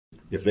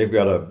if they've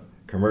got a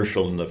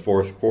commercial in the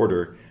fourth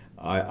quarter,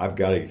 I've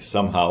got to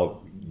somehow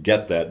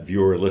get that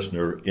viewer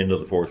listener into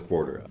the fourth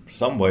quarter. In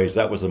some ways,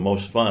 that was the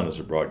most fun as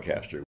a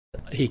broadcaster.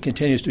 He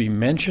continues to be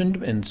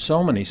mentioned in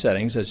so many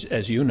settings,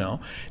 as you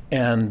know,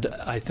 and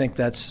I think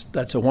that's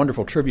a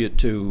wonderful tribute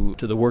to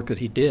the work that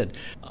he did.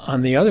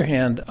 On the other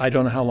hand, I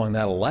don't know how long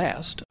that'll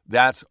last.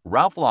 That's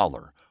Ralph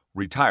Lawler,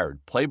 retired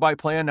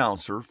play-by-play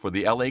announcer for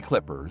the LA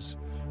Clippers,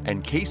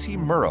 and Casey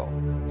Murrow,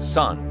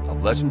 son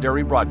of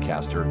legendary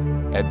broadcaster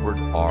Edward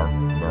R.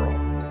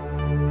 Murrow.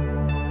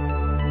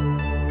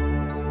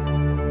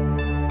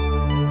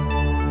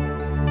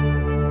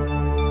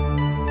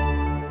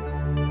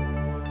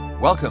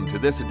 Welcome to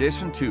this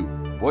edition to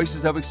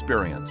Voices of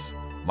Experience.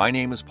 My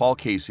name is Paul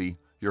Casey,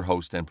 your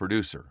host and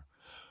producer.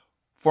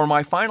 For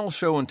my final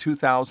show in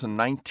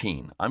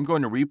 2019, I'm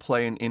going to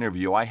replay an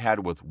interview I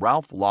had with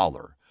Ralph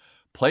Lawler,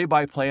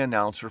 play-by-play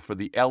announcer for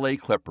the LA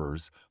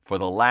Clippers for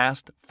the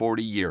last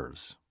 40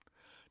 years.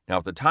 Now,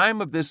 at the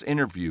time of this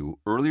interview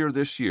earlier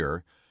this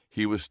year,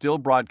 he was still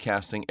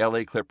broadcasting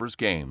LA Clippers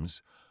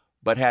games,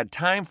 but had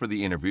time for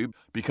the interview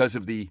because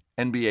of the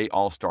NBA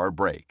All-Star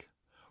break.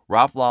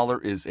 Ralph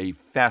Lawler is a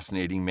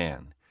fascinating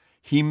man.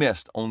 He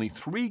missed only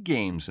 3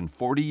 games in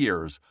 40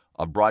 years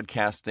of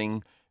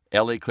broadcasting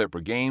LA Clipper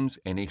games,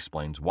 and he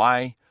explains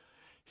why.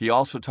 He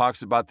also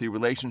talks about the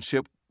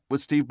relationship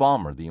with Steve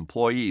Ballmer, the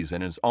employees,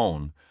 and his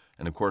own.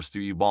 And of course,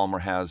 Steve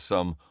Ballmer has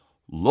some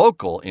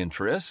local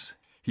interests.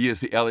 He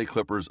is the LA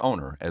Clippers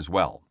owner as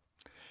well.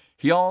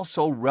 He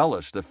also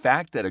relished the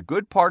fact that a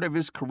good part of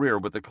his career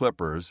with the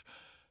Clippers,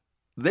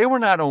 they were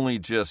not only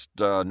just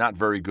not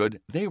very good,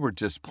 they were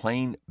just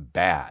plain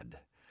bad.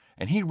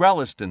 And he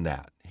relished in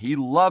that. He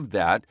loved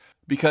that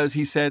because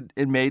he said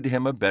it made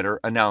him a better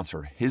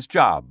announcer. His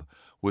job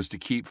was to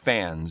keep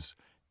fans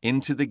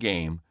into the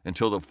game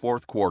until the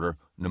fourth quarter,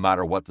 no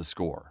matter what the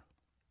score.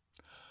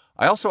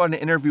 I also had an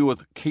interview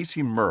with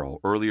Casey Murrow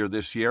earlier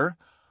this year.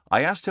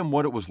 I asked him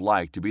what it was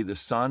like to be the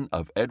son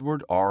of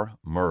Edward R.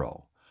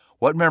 Murrow.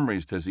 What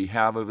memories does he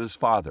have of his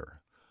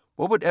father?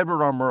 What would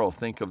Edward R. Murrow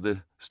think of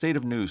the state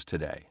of news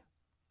today?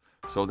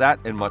 So that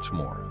and much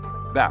more.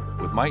 Back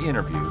with my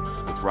interview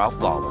with Ralph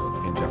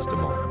Lawler in just a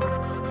moment.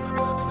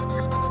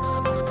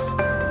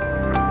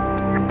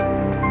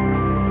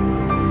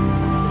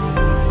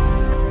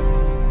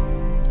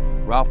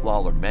 Ralph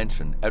Lawler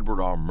mentioned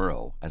Edward R.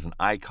 Murrow as an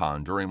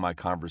icon during my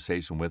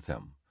conversation with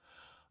him.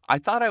 I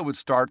thought I would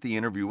start the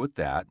interview with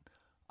that.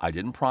 I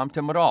didn't prompt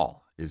him at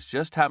all. It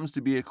just happens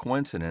to be a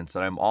coincidence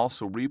that I'm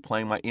also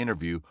replaying my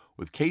interview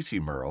with Casey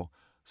Murrow,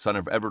 son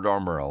of Edward R.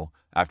 Murrow,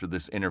 after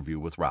this interview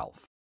with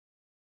Ralph.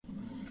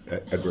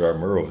 Edward R.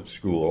 Murrow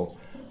School,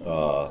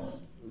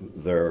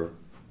 there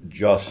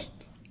just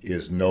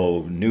is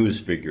no news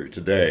figure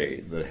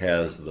today that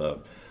has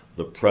the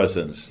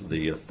presence,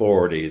 the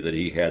authority that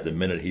he had the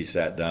minute he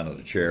sat down in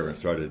a chair and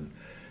started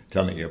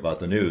telling you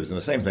about the news. And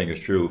the same thing is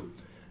true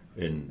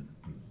in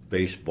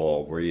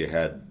baseball, where you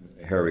had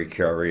Harry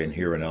Carey, and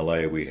here in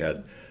LA we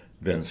had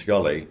Vin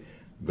Scully.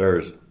 There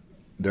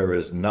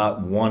is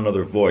not one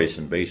other voice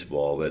in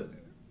baseball that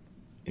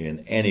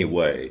in any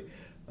way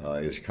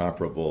is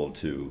comparable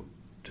to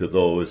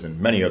those and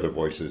many other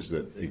voices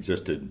that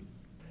existed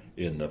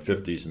in the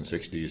 50s and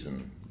 60s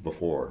and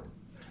before.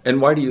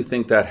 And why do you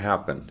think that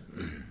happened?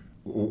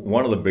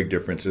 One of the big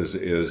differences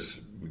is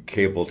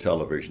cable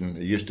television.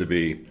 It used to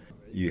be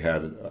you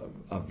had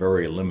a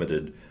very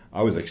limited.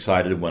 I was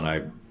excited when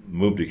I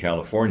moved to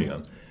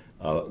California.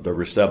 There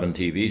were 7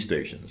 TV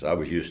stations. I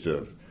was used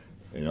to,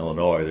 in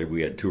Illinois,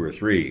 we had 2 or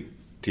 3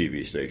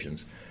 TV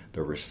stations.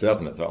 There were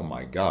 7. I thought, oh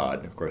my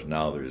God. Of course,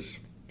 now there's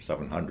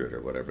 700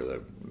 or whatever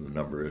the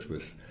number is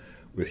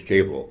with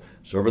cable.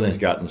 So everything's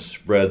gotten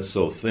spread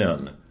so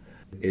thin.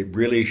 It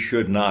really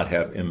should not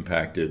have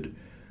impacted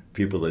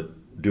people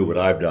that do what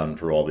I've done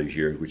for all these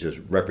years, which is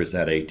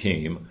represent a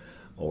team,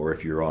 or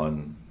if you're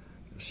on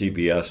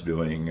CBS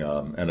doing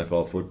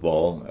NFL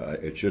football,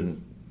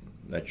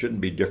 that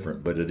shouldn't be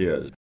different, but it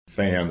is.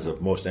 Fans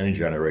of most any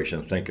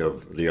generation think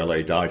of the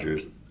LA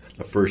Dodgers,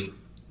 the first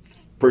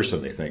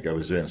person they think of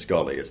is Vin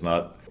Scully. It's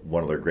not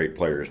one of their great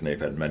players, and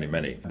they've had many,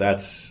 many.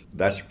 That's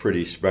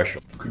pretty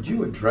special. Could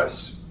you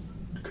address,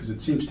 because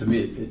it seems to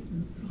me,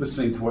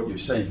 listening to what you're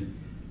saying,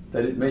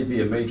 that it may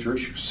be a major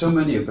issue. So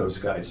many of those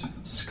guys,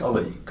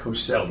 Scully,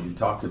 Cosell, you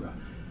talked about,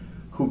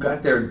 who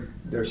got their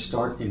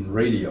start in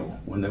radio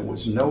when there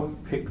was no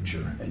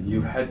picture and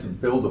you had to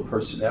build a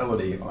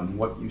personality on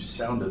what you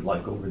sounded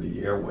like over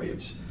the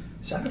airwaves.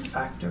 Is that a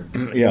factor?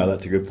 Yeah,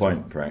 that's a good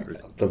point, Frank.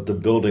 The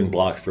building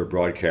blocks for a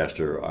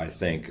broadcaster, I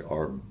think,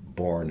 are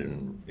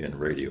born in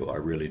radio. I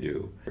really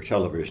do.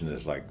 Television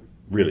is like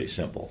really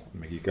simple. I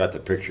mean, you got the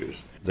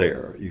pictures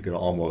there. You can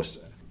almost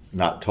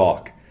not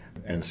talk.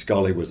 And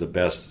Scully was the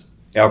best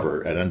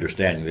ever at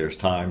understanding there's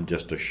time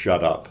just to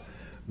shut up.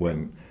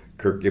 When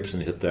Kirk Gibson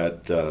hit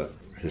that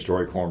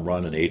historic home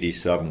run in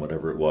 '87,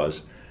 whatever it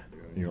was,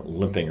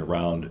 limping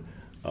around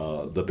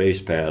the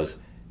base paths,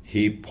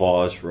 he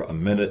paused for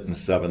 1 minute and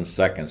 7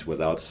 seconds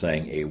without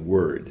saying a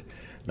word.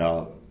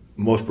 Now,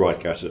 most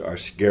broadcasters are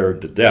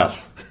scared to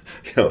death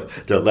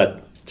to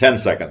let 10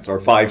 seconds or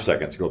 5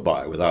 seconds go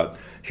by without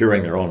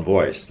hearing their own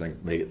voice.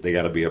 They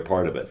got to be a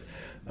part of it.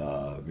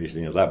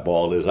 That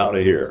ball is out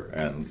of here,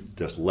 and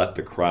just let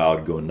the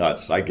crowd go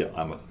nuts. I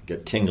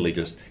get tingly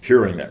just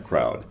hearing that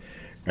crowd,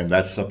 and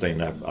that's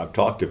something I've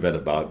talked to Ben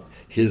about.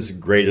 His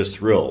greatest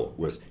thrill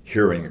was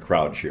hearing a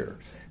crowd cheer,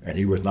 and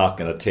he was not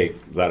going to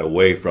take that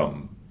away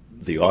from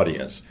the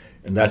audience.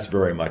 And that's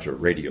very much a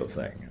radio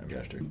thing, I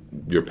guess.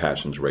 Your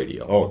passion's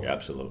radio. Oh,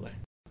 absolutely.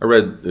 I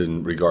read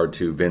in regard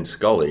to Vin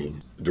Scully,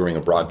 during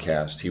a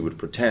broadcast, he would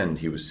pretend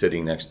he was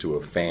sitting next to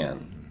a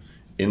fan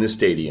in the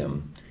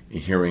stadium,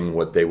 hearing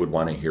what they would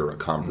want to hear, a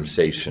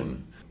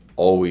conversation.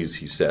 Always,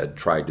 he said,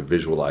 tried to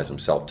visualize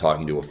himself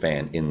talking to a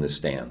fan in the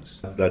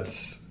stands.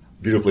 That's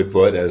beautifully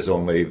put, as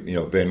only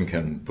Vin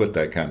can put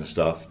that kind of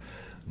stuff.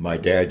 My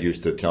dad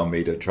used to tell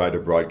me to try to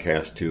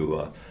broadcast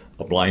to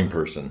a blind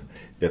person.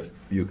 If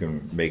you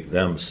can make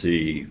them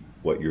see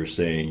what you're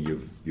saying,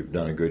 you've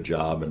done a good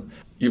job. And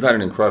you've had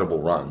an incredible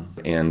run,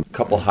 and a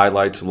couple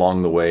highlights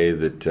along the way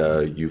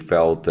that you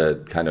felt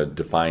that kind of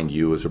defined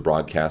you as a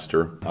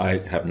broadcaster. I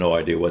have no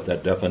idea what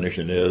that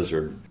definition is,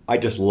 or I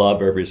just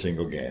love every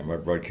single game. I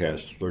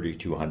broadcast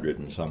 3,200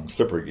 and some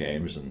Clipper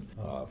games, and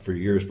for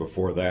years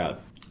before that,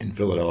 in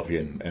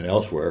Philadelphia and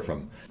elsewhere,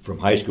 from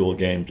high school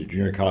games to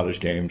junior college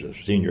games to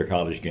senior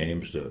college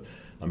games to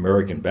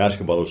American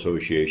Basketball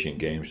Association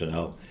games to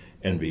now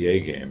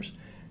NBA games.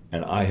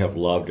 And I have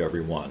loved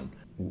every one.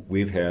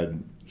 We've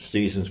had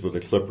seasons with the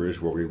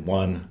Clippers where we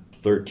won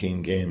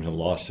 13 games and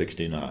lost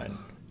 69.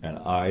 And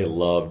I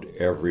loved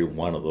every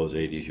one of those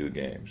 82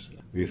 games.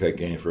 We've had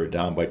games where we're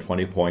down by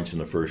 20 points in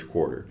the first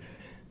quarter.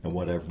 And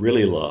what I've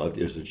really loved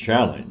is the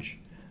challenge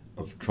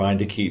of trying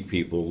to keep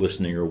people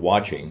listening or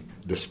watching,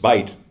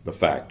 despite the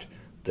fact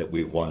that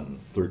we've won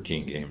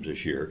 13 games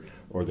this year,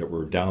 or that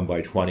we're down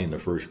by 20 in the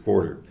first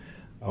quarter.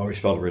 I always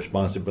felt a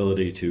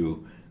responsibility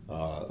to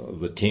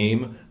the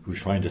team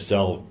who's trying to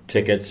sell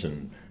tickets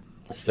and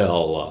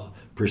sell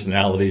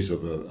personalities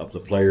of the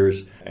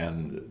players,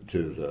 and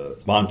to the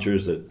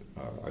sponsors that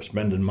are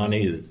spending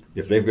money.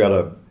 If they've got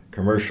a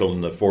commercial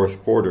in the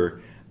fourth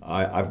quarter,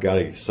 I've got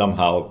to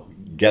somehow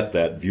get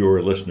that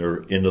viewer,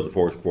 listener into the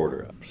fourth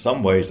quarter. In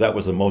some ways, that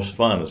was the most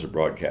fun as a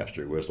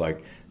broadcaster, was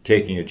like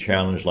taking a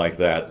challenge like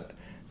that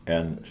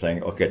and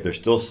saying, okay, there's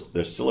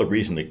still a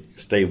reason to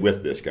stay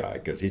with this guy,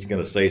 because he's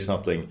going to say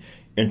something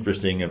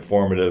interesting,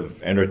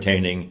 informative,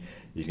 entertaining.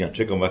 He's going to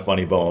tickle my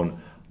funny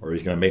bone, or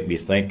he's going to make me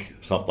think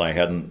something I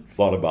hadn't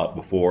thought about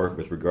before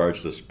with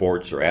regards to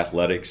sports or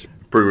athletics.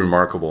 Pretty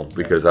remarkable,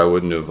 because I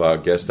wouldn't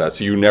have guessed that.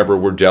 So you never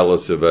were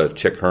jealous of a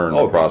Chick Hearn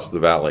across the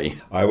valley?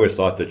 I always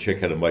thought that Chick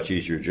had a much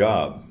easier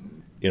job.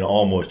 In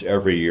almost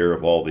every year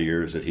of all the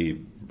years that he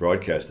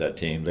broadcast that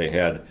team, they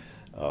had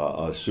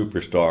a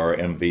superstar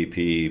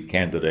MVP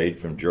candidate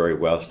from Jerry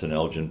West and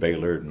Elgin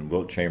Baylor and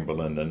Wilt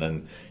Chamberlain, and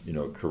then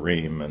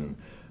Kareem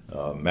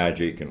and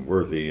Magic and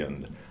Worthy,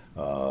 and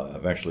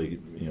eventually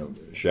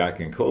Shaq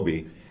and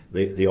Kobe.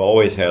 They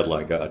always had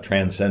like a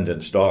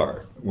transcendent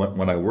star.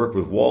 When I worked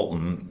with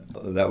Walton,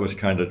 that was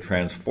kind of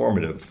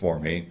transformative for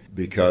me,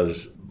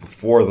 because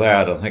before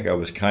that, I think I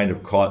was kind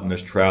of caught in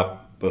this trap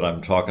that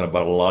I'm talking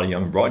about a lot of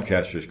young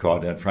broadcasters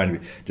caught in, trying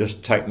to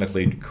just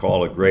technically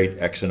call a great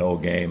X and O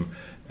game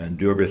and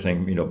do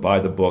everything by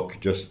the book,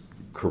 just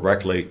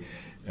correctly,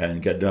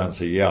 and get done.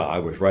 So yeah, I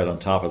was right on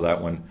top of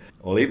that one.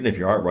 Well, even if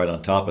you aren't right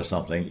on top of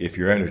something, if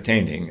you're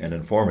entertaining and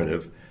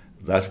informative,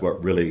 that's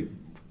what really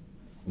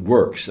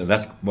works. And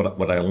that's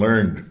what I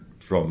learned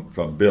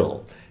from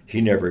Bill. He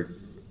never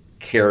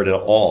cared at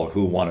all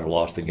who won or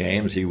lost the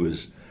games. He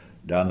was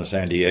down in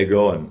San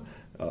Diego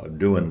and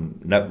doing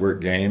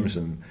network games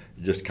and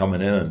just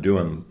coming in and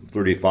doing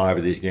 35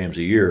 of these games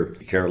a year.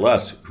 Care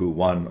less who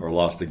won or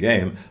lost the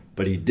game,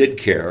 but he did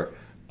care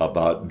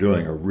about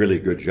doing a really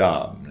good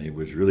job. He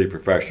was really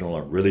professional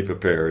and really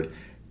prepared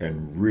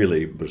and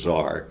really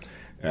bizarre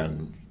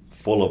and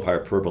full of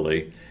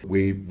hyperbole.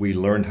 We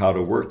learned how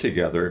to work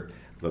together,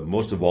 but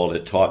most of all,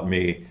 it taught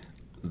me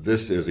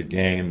this is a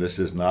game. This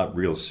is not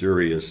real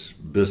serious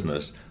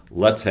business.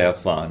 Let's have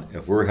fun.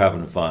 If we're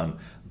having fun,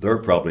 they're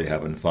probably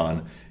having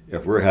fun.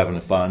 If we're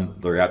having fun,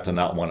 they're apt to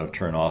not want to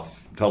turn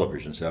off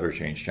television set or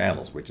change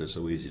channels, which is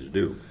so easy to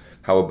do.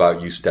 How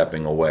about you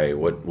stepping away?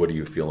 What do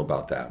you feel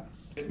about that?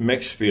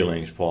 Mixed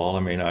feelings, Paul. I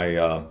mean,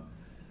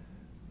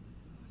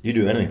 you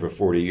do anything for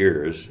 40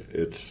 years,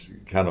 it's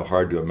kind of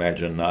hard to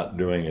imagine not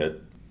doing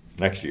it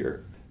next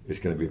year. It's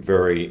going to be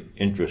very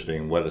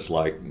interesting what it's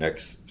like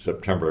next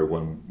September,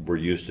 when we're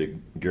used to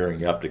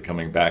gearing up to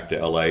coming back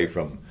to LA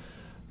from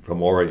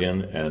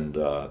Oregon and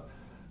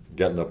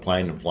getting the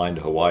plane and flying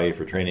to Hawaii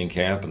for training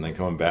camp, and then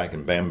coming back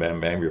and bam,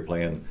 bam, bam, you're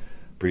playing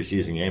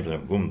preseason games, and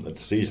then boom, the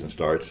season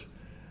starts.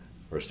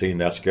 Or seeing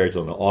that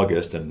schedule in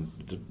August and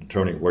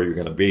determining where you're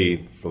going to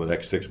be for the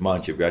next 6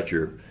 months. You've got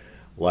your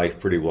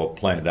life pretty well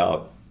planned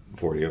out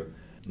for you.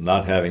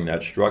 Not having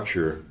that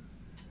structure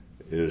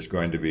is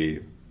going to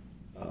be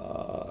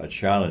a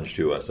challenge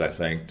to us, I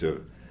think,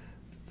 to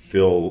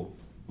fill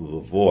the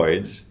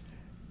voids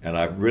And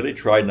I've really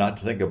tried not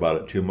to think about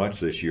it too much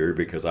this year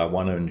because I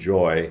want to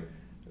enjoy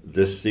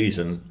this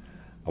season.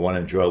 I want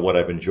to enjoy what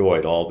I've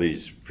enjoyed all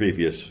these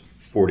previous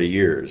 40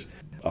 years.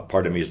 A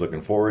part of me is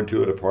looking forward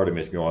to it. A part of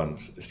me is going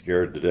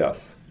scared to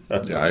death.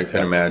 Yeah, I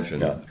can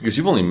imagine. Yeah. Because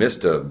you've only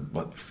missed 4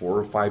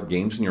 or 5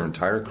 games in your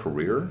entire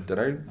career. Did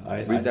I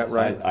read that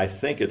right? I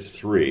think it's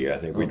 3. I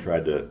think we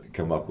tried to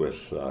come up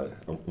with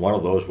one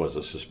of those was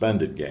a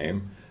suspended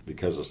game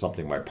because of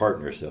something my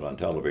partner said on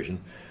television.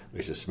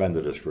 They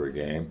suspended us for a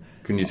game.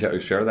 Can you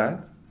share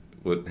that?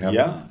 What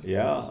happened?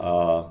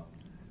 Yeah.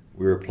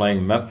 We were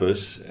playing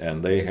Memphis,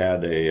 and they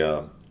had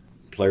a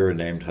player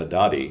named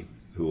Haddadi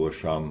who was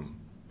from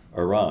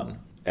Iran,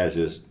 as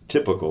is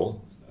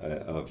typical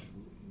of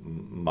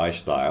my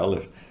style.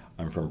 If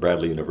I'm from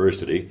Bradley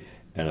University,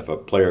 and if a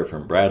player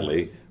from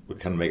Bradley would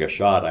come make a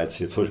shot, I'd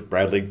say those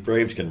Bradley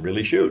Braves can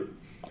really shoot.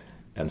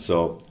 And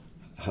so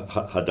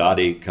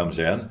Haddadi comes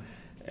in,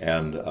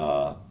 and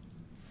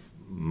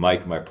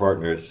Mike, my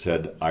partner,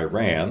 said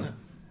Iran.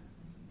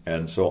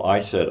 And so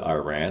I said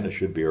Iran. It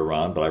should be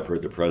Iran, but I've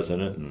heard the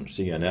president and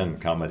CNN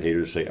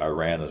commentators say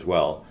Iran as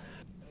well.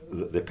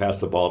 They passed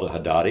the ball to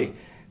Haddadi,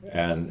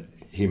 and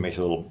he makes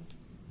a little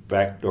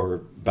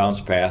backdoor bounce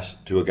pass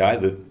to a guy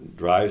that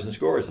drives and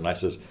scores. And I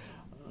says,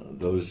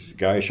 those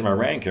guys from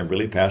Iran can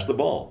really pass the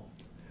ball.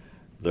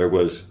 There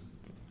was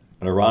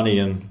an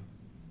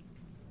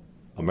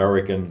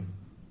Iranian-American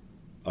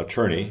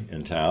attorney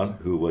in town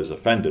who was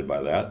offended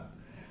by that,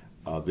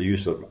 the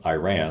use of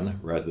Iran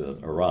rather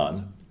than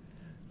Iran.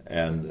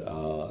 And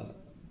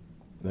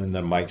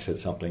then Mike said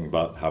something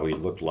about how he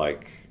looked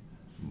like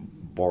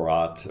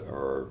Borat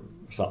or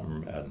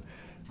something, and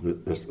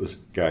this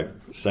guy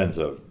sends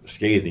a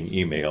scathing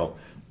email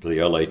to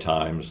the LA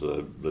Times,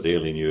 the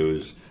Daily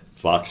News,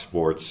 Fox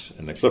Sports,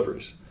 and the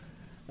Clippers.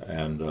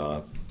 And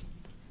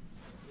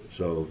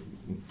so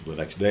the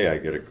next day I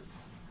get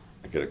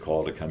a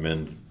call to come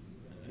in,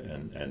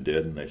 and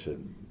they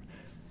said,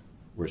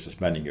 we're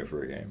suspending you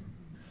for a game.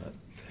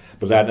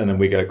 But that, and then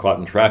we got caught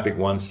in traffic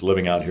once,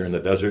 living out here in the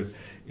desert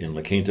in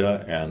La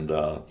Quinta, and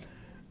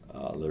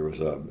there was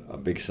a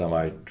big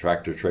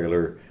semi-tractor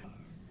trailer,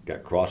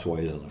 got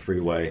crossways on the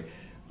freeway.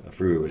 The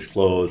freeway was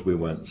closed. We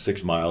went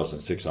 6 miles in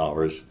 6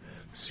 hours.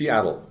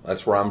 Seattle,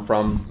 that's where I'm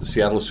from, the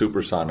Seattle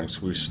Supersonics.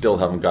 We still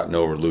haven't gotten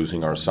over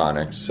losing our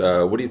Sonics.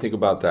 What do you think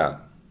about that?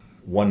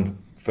 One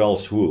fell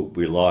swoop.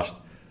 We lost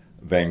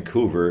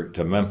Vancouver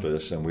to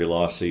Memphis, and we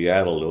lost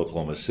Seattle to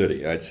Oklahoma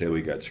City. I'd say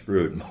we got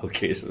screwed in both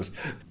cases.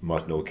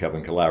 Must know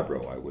Kevin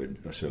Calabro, I would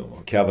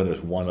assume. Kevin is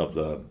one of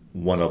the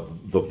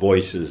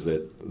voices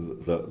that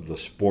the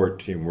sport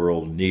team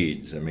world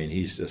needs. I mean,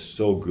 he's just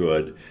so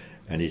good,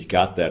 and he's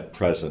got that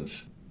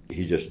presence.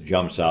 He just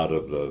jumps out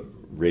of the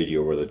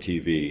radio or the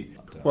TV.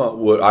 Well,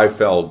 what I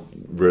felt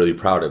really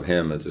proud of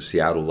him as a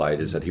Seattleite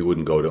is that he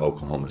wouldn't go to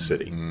Oklahoma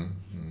City. Mm-hmm.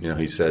 You know,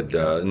 he said,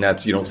 and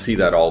that's, you don't see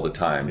that all the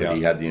time, but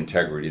he had the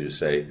integrity to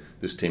say,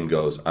 this team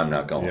goes, I'm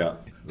not going. Yeah.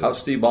 How's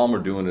Steve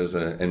Ballmer doing as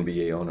an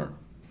NBA owner?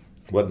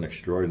 What an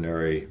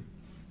extraordinary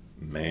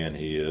man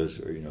he is.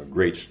 You know,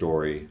 great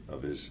story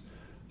of his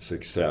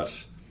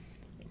success,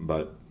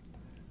 but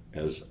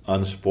as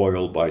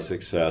unspoiled by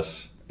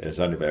success as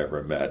I've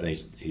ever met. And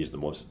he's the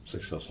most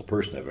successful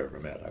person I've ever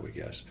met, I would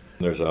guess.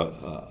 There's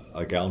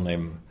a gal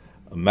named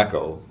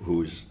Meko,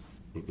 who's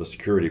the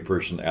security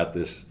person at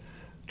this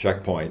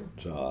checkpoint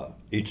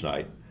each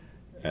night,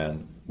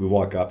 and we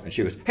walk up and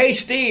she goes, "Hey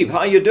Steve,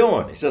 how you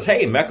doing?" He says,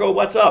 "Hey Meko,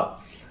 what's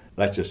up?"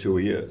 That's just who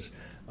he is.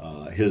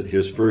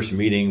 His first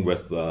meeting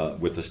with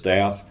the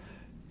staff,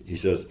 he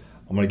says,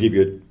 "I'm going to give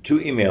you 2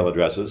 email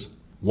addresses.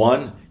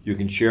 One, you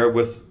can share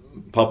with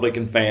public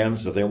and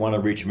fans if they want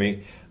to reach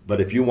me,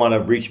 but if you want to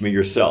reach me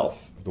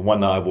yourself, the one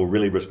that I will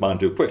really respond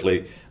to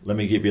quickly, let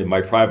me give you my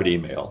private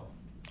email."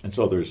 And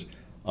so there's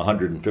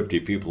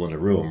 150 people in the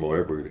room,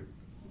 or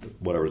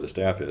whatever the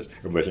staff is,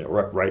 everybody's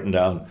writing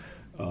down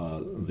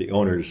the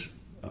owner's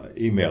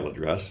email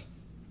address,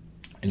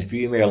 and if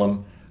you email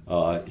him,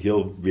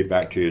 he'll be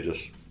back to you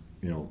just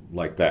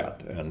like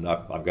that. And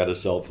I've got a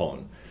cell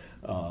phone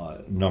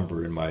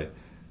number in my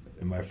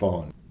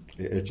phone.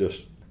 It's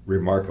just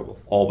remarkable.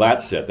 All that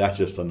said, that's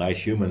just the nice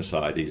human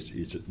side.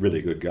 He's a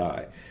really good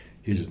guy.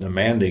 He's a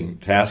demanding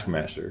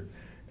taskmaster,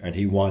 and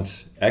he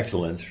wants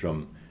excellence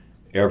from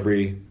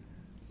every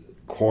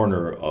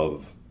corner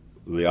of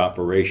the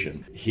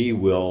operation. He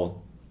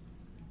will,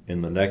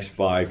 in the next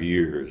 5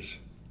 years,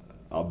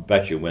 I'll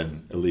bet you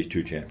win at least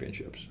 2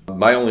 championships.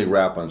 My only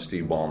rap on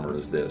Steve Ballmer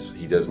is this: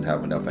 he doesn't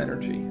have enough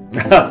energy.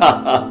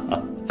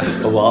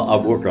 Well,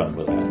 I'll work on him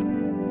with that.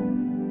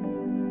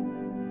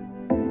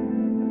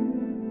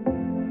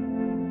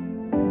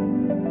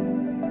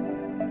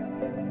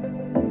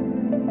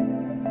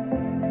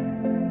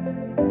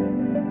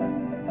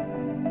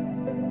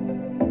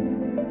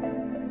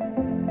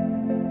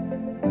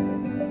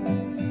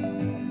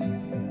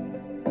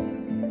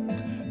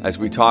 As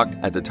we talked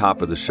at the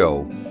top of the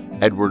show,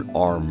 Edward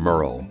R.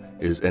 Murrow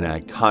is an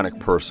iconic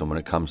person when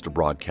it comes to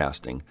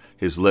broadcasting.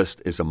 His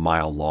list is a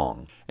mile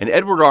long. And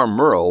Edward R.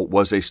 Murrow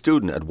was a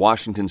student at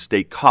Washington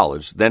State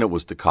College, then it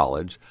was the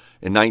college,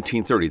 in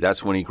 1930.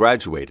 That's when he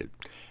graduated.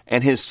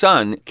 And his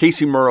son,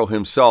 Casey Murrow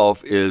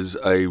himself, is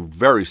a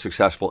very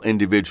successful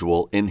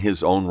individual in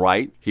his own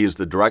right. He is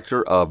the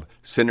director of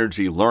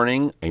Synergy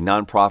Learning, a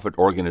nonprofit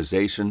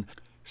organization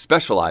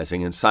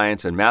specializing in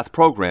science and math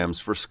programs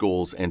for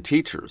schools and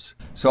teachers.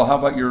 So how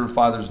about your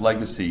father's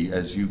legacy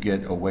as you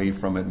get away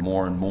from it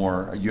more and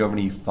more? Do you have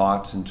any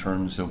thoughts in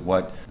terms of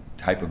what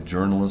type of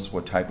journalist,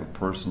 what type of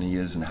person he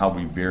is, and how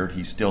revered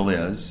he still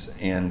is?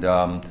 And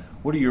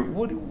what do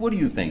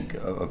you think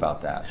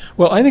about that?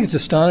 Well, I think it's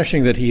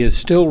astonishing that he is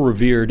still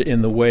revered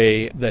in the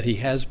way that he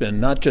has been,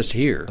 not just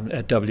here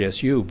at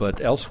WSU,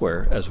 but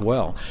elsewhere as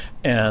well.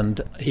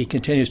 And he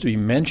continues to be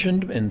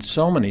mentioned in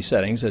so many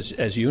settings,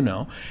 as you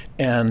know.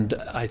 And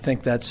I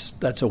think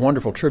that's a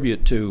wonderful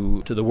tribute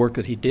to the work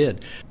that he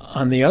did.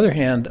 On the other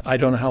hand, I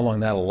don't know how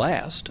long that'll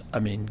last. I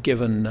mean,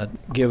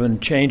 given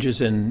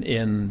changes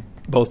in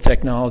both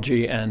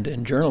technology and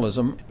in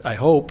journalism, I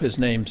hope his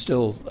name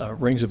still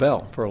rings a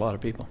bell for a lot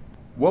of people.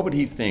 What would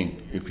he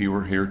think if he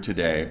were here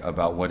today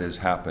about what has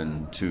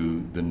happened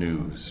to the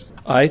news?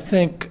 I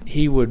think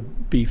he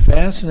would be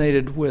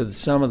fascinated with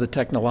some of the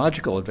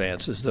technological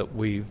advances that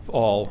we've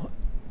all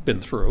been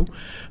through.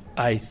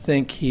 I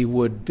think he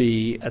would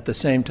be, at the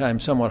same time,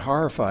 somewhat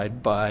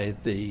horrified by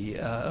the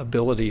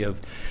ability of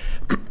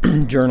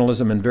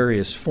journalism in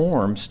various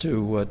forms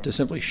to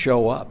simply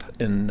show up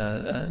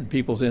in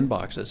people's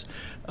inboxes,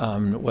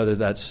 whether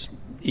that's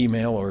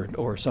email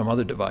or some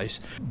other device.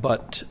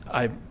 But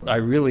I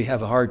really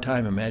have a hard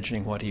time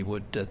imagining what he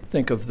would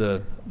think of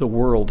the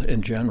world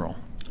in general.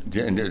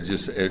 And it's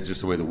just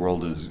the way the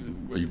world is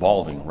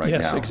evolving right now.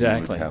 Yes,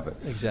 exactly. Have it.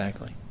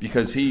 Exactly.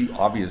 Because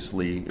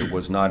it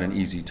was not an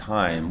easy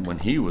time when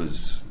he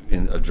was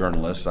a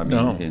journalist. I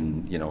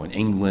mean, No. in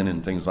England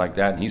and things like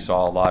that, and he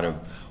saw a lot of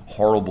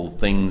horrible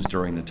things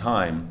during the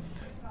time.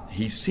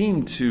 He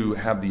seemed to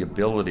have the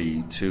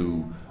ability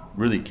to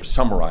really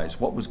summarize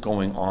what was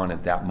going on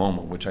at that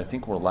moment, which I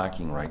think we're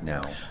lacking right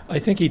now. I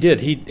think he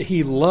did.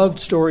 He loved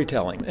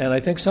storytelling, and I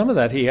think some of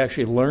that he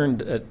actually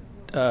learned at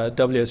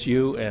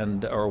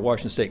WSU or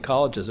Washington State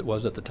College, as it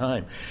was at the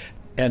time,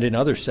 and in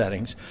other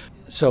settings.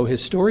 So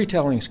his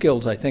storytelling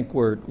skills, I think,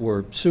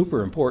 were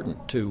super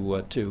important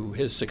to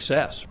his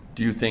success.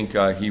 Do you think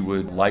he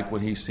would like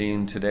what he's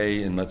seeing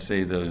today in, let's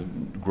say, the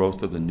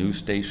growth of the news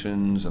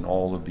stations and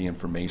all of the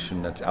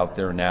information that's out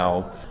there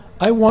now?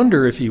 I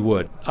wonder if he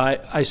would.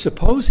 I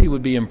suppose he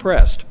would be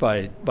impressed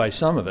by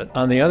some of it.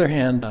 On the other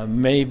hand,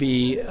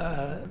 maybe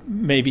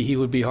he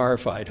would be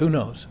horrified. Who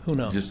knows?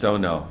 Just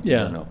don't know.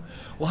 Yeah. Don't know.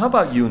 Well, how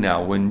about you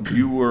now? When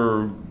you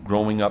were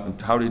growing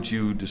up, how did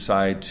you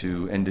decide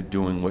to end up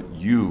doing what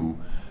you,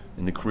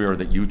 in the career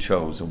that you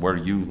chose and where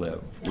you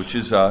live, which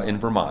is in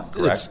Vermont,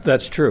 correct?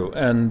 That's true.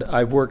 And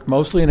I've worked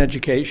mostly in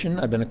education.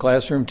 I've been a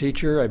classroom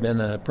teacher. I've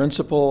been a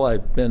principal.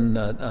 I've been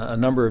a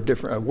number of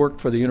different. I've worked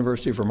for the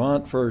University of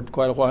Vermont for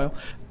quite a while.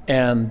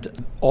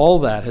 And all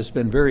that has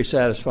been very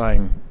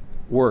satisfying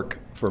work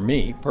for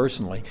me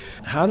personally.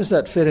 How does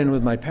that fit in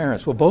with my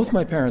parents? Well, both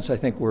my parents, I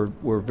think,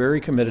 were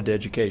very committed to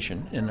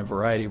education in a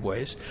variety of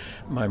ways.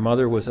 My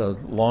mother was a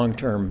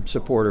long-term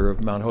supporter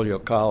of Mount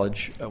Holyoke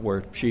College,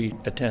 where she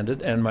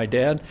attended, and my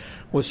dad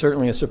was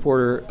certainly a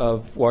supporter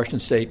of Washington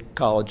State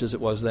College, as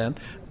it was then,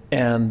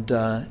 and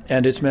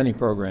its many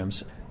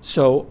programs.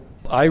 So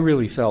I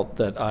really felt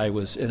that I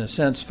was, in a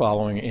sense,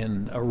 following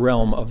in a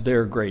realm of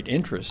their great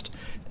interest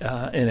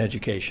in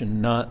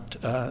education,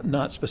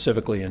 not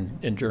specifically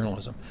in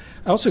journalism.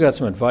 I also got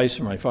some advice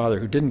from my father,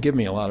 who didn't give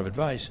me a lot of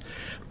advice,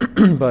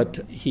 but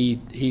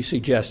he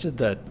suggested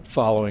that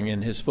following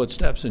in his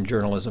footsteps in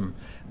journalism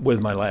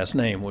with my last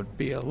name would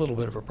be a little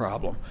bit of a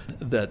problem,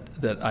 that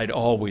I'd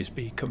always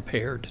be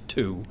compared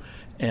to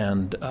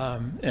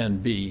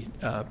and be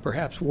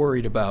perhaps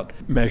worried about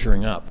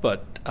measuring up,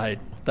 but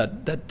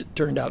that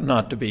turned out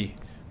not to be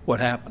what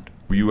happened.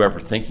 Were you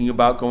ever thinking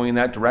about going in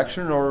that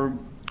direction or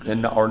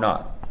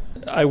not?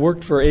 I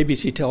worked for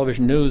ABC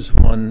Television News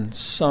one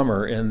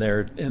summer in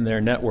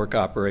their network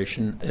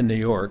operation in New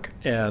York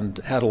and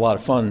had a lot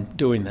of fun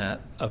doing that,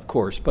 of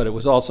course, but it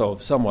was also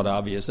somewhat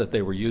obvious that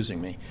they were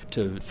using me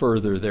to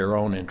further their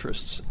own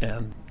interests,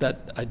 and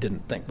that I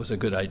didn't think was a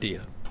good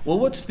idea. Well,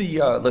 what's the,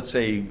 let's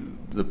say,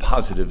 the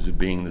positives of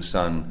being the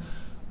son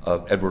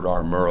of Edward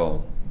R.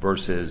 Murrow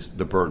versus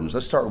the burdens?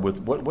 Let's start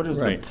with what is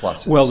Right. the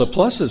pluses? Well, the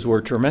pluses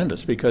were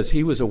tremendous because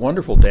he was a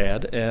wonderful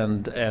dad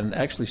and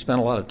actually spent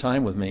a lot of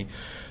time with me.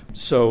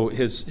 So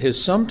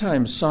his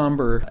sometimes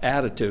somber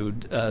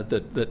attitude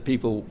that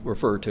people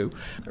refer to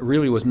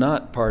really was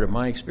not part of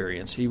my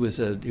experience. He was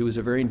a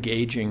very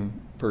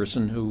engaging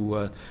person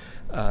who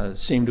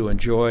seemed to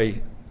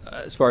enjoy,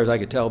 as far as I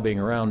could tell, being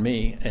around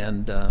me.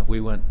 And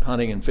we went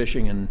hunting and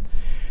fishing and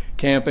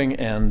camping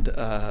and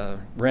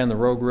ran the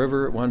Rogue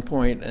River at one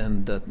point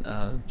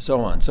and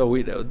so on. So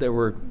there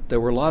were a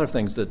lot of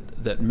things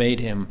that made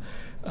him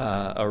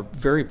a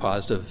very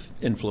positive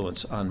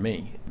influence on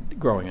me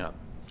growing up.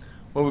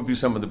 What would be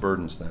some of the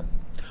burdens then?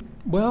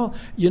 Well,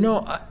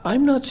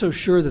 I'm not so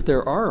sure that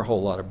there are a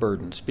whole lot of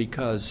burdens,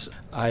 because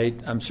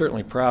I'm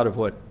certainly proud of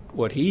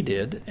what he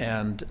did,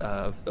 and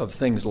of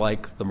things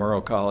like the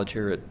Murrow College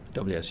here at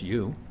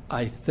WSU.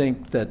 I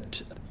think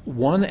that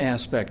one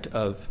aspect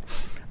of,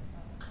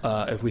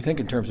 if we think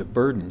in terms of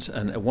burdens,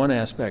 and one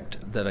aspect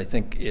that I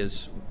think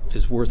is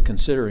worth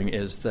considering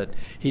is that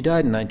he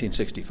died in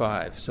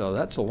 1965, so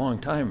that's a long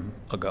time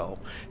ago,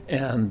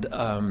 and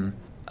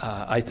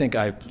I think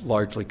I've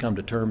largely come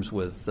to terms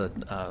with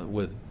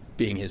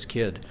being his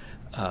kid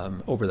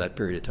over that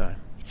period of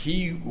time.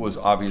 He was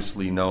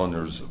obviously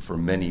known for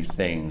many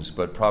things,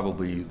 but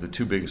probably the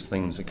two biggest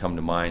things that come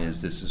to mind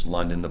is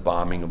London, the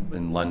bombing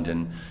in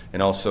London,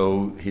 and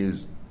also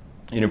his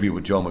interview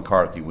with Joe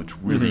McCarthy, which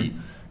really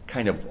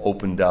kind of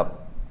opened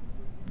up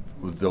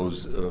with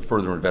those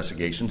further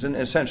investigations, and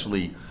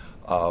essentially,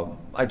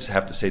 I just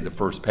have to say, the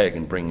first peg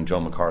in bringing Joe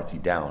McCarthy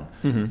down.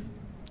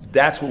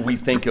 That's what we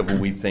think of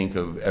when we think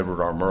of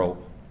Edward R. Murrow.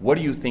 What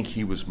do you think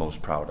he was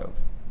most proud of?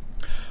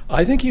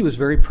 I think he was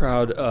very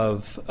proud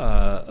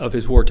of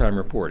his wartime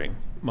reporting,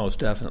 most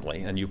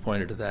definitely, and you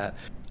pointed to that.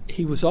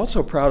 He was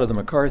also proud of the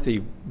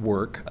McCarthy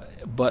work,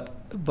 but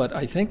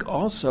I think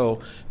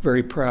also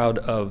very proud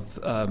of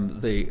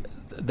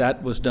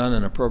that was done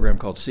in a program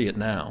called See It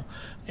Now,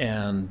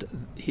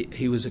 and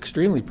he was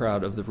extremely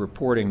proud of the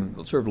reporting,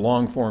 sort of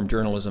long-form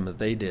journalism that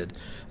they did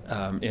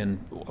in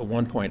at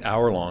one point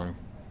hour-long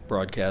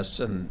broadcasts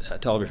and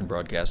television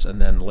broadcasts, and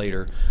then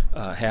later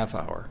half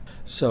hour.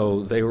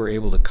 So they were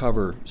able to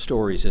cover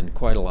stories in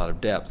quite a lot of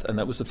depth, and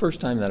that was the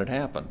first time that had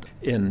happened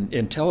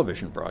in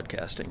television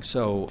broadcasting.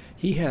 So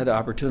he had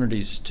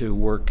opportunities to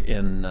work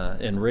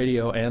in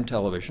radio and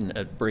television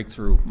at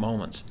breakthrough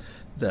moments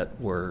that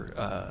were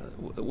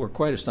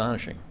quite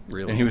astonishing,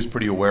 really. And he was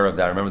pretty aware of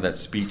that. I remember that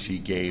speech he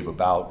gave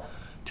about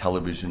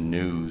television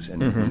news,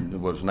 and it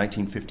was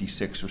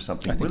 1956 or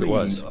something. I think really, it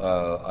was.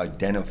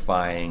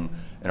 Identifying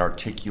and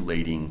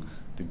articulating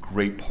the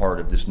great part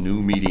of this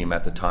new medium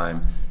at the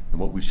time, and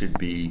what we should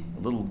be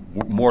a little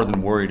more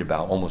than worried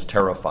about, almost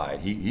terrified.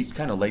 He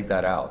kind of laid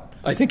that out.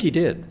 I think he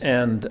did,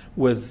 and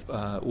with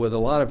a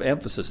lot of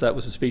emphasis. That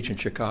was a speech in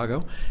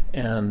Chicago,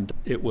 and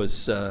it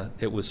was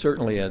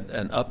certainly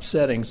an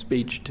upsetting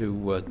speech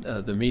to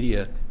the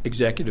media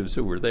executives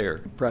who were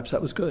there. Perhaps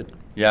that was good.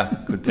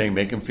 Yeah, good thing.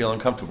 Make him feel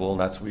uncomfortable, and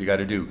that's what you got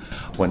to do.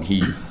 When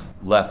he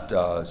left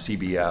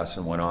CBS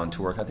and went on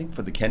to work, I think,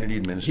 for the Kennedy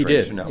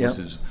administration. He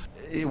did.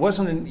 It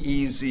wasn't an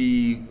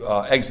easy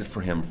exit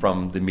for him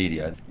from the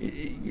media.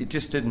 It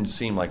just didn't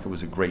seem like it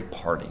was a great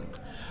parting.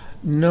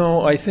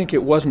 No, I think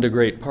it wasn't a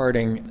great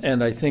parting,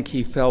 and I think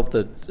he felt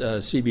that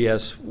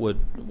CBS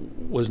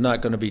was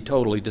not going to be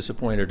totally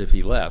disappointed if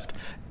he left.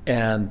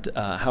 And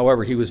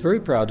however, he was very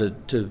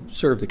proud to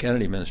serve the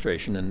Kennedy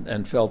administration,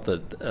 and felt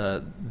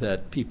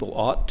that people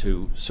ought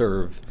to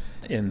serve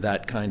in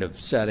that kind of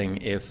setting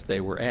if they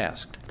were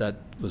asked. That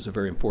was a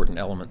very important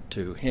element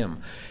to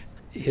him.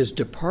 His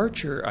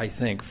departure, I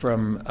think,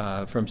 from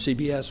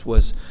CBS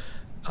was,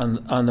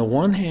 on the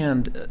one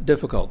hand,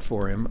 difficult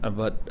for him,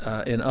 but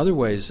in other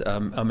ways,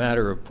 a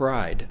matter of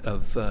pride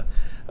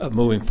of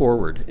moving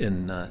forward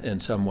in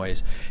some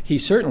ways. He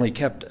certainly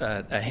kept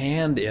a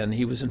hand in.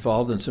 He was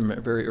involved in some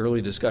very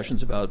early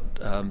discussions about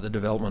the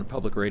development of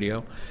public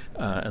radio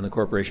and the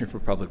Corporation for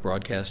Public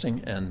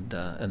Broadcasting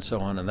and so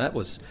on, and that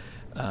was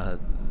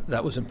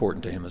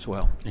important to him as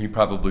well. He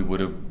probably would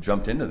have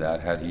jumped into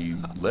that had he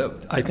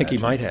lived. I think he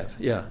might have.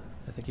 Yeah,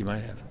 I think he might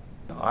have.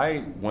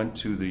 I went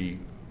to the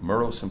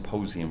Murrow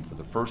Symposium for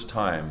the first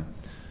time.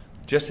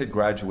 Just had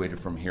graduated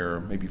from here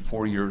maybe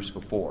 4 years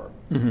before.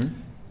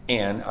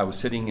 And I was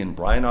sitting in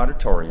Bryan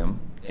Auditorium,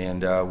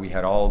 and we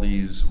had all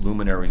these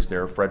luminaries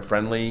there. Fred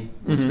Friendly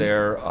was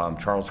there.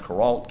 Charles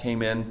Kuralt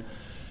came in.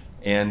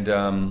 And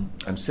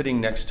I'm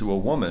sitting next to a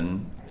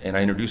woman, and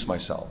I introduced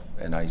myself.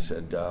 And I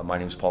said, my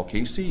name is Paul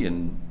Casey,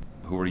 and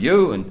who are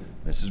you? And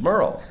Mrs.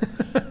 Murrow.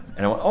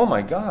 And I went, oh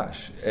my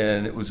gosh.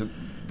 And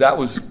that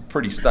was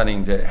pretty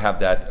stunning to have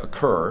that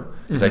occur,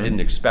 because I didn't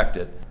expect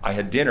it. I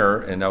had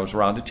dinner, and I was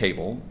around a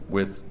table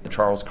with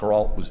Charles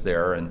Kuralt was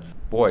there, and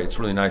boy, it's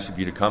really nice of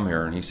you to come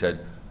here. And he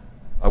said,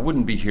 I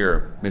wouldn't be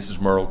here. Mrs.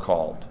 Murrow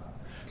called.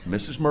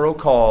 Mrs. Murrow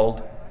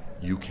called,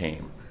 you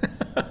came.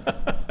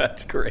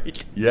 That's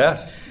great.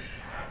 Yes.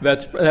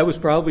 That was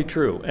probably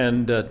true,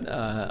 and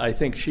I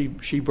think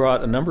she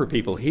brought a number of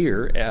people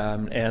here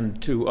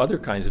and to other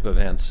kinds of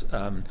events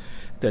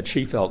that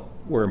she felt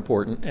were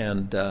important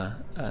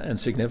and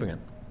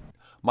significant.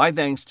 My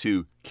thanks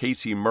to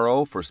Casey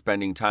Murrow for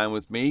spending time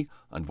with me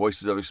on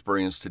Voices of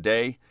Experience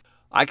today.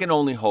 I can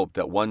only hope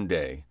that one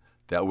day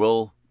that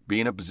we'll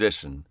be in a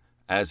position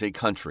as a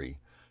country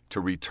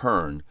to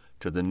return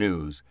to the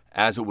news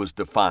as it was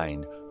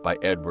defined by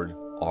Edward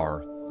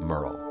R.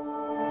 Murrow.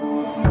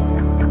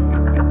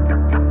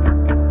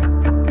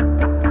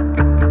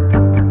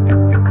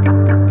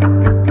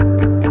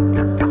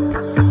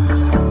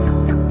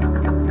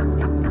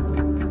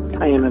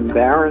 I am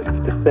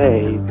embarrassed to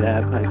say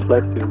that I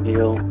slept through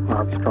Neil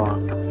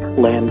Armstrong's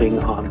landing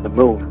on the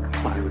moon.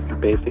 I was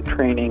basic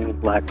training in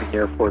Blackman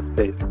Air Force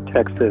Base in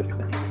Texas,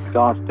 and he's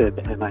exhausted.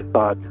 And I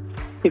thought,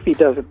 if he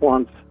does it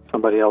once,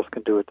 somebody else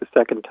can do it the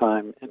second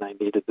time, and I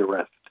needed the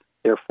rest.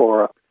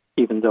 Therefore,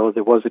 even though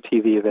there was a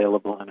TV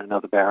available in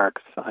another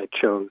barracks, I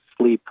chose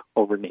sleep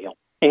over Neil.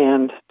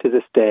 And to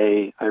this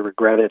day, I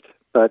regret it,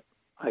 but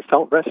I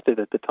felt rested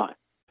at the time.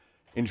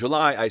 In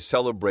July, I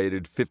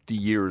celebrated 50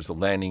 years of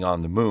landing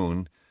on the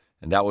moon,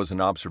 and that was an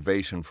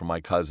observation from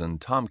my cousin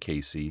Tom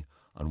Casey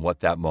on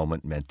what that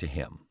moment meant to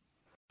him.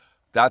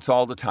 That's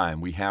all the time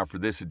we have for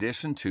this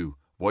edition to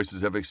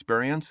Voices of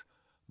Experience.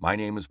 My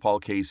name is Paul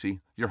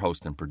Casey, your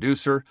host and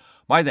producer.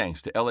 My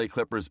thanks to LA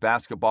Clippers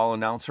basketball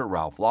announcer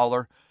Ralph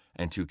Lawler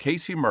and to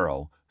Casey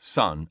Murrow,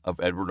 son of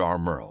Edward R.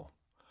 Murrow.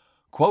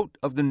 Quote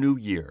of the new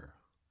year: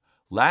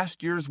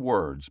 last year's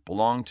words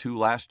belong to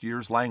last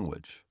year's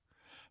language,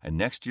 and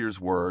next year's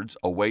words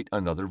await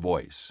another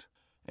voice.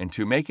 And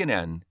to make an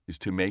end is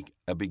to make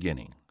a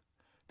beginning.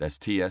 That's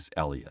T.S.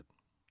 Eliot.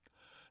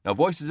 Now,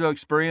 Voices of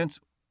Experience,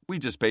 we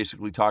just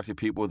basically talk to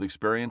people with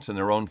experience in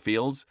their own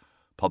fields,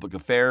 public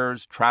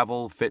affairs,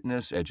 travel,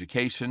 fitness,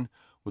 education,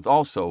 with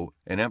also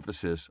an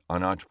emphasis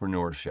on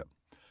entrepreneurship.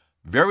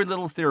 Very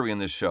little theory in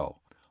this show.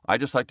 I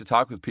just like to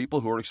talk with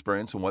people who are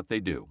experienced in what they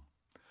do.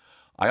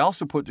 I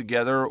also put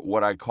together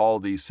what I call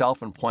the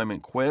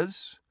self-employment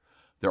quiz.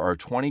 There are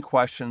 20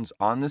 questions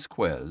on this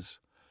quiz,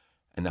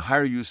 and the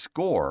higher you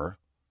score,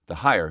 the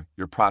higher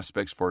your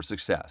prospects for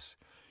success.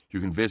 You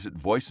can visit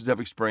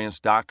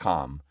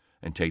voicesofexperience.com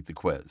and take the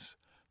quiz.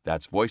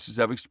 That's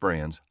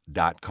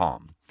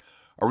voicesofexperience.com.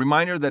 A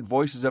reminder that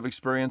Voices of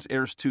Experience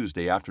airs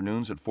Tuesday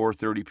afternoons at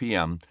 4:30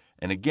 p.m.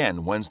 and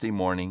again Wednesday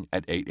morning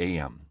at 8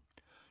 a.m.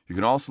 You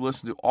can also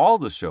listen to all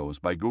the shows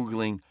by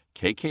Googling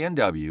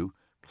KKNW,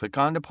 click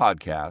on the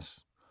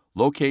podcasts,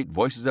 locate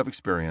Voices of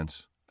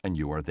Experience, and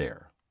you are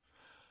there.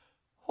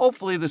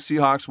 Hopefully the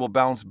Seahawks will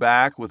bounce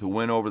back with a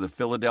win over the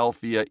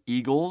Philadelphia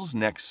Eagles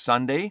next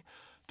Sunday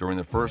during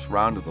the first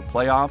round of the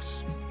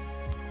playoffs.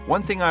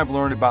 One thing I've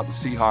learned about the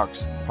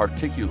Seahawks,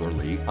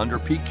 particularly under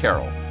Pete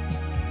Carroll,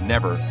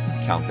 never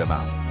count them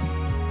out.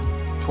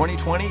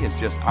 2020 is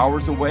just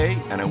hours away,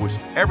 and I wish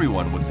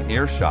everyone with an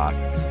earshot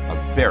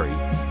a very,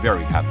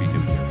 very happy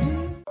New Year.